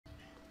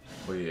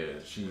But yeah,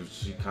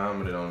 she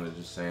commented on it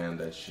just saying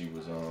that she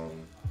was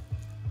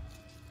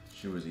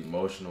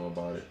emotional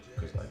about it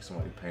because like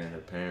somebody painted her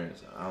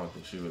parents. I don't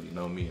think she really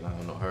know me and I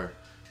don't know her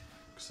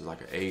because it's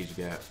like an age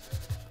gap.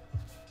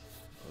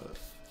 But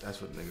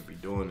that's what niggas be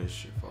doing this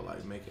shit for,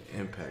 like making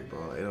impact,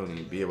 bro. It don't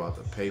even be about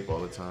the paper all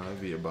the time.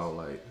 It be about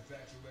like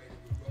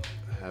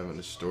having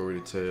a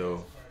story to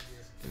tell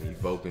and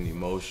evoking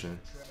emotion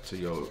to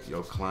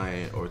your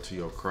client or to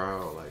your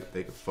crowd. Like if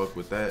they can fuck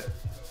with that,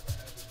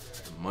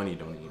 the money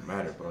don't even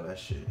matter, bro. That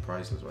shit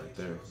priceless right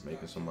there.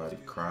 Making somebody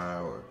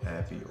cry or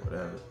happy or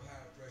whatever.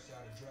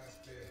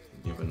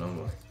 Giving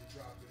them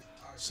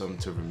something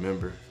to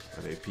remember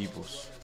of their peoples.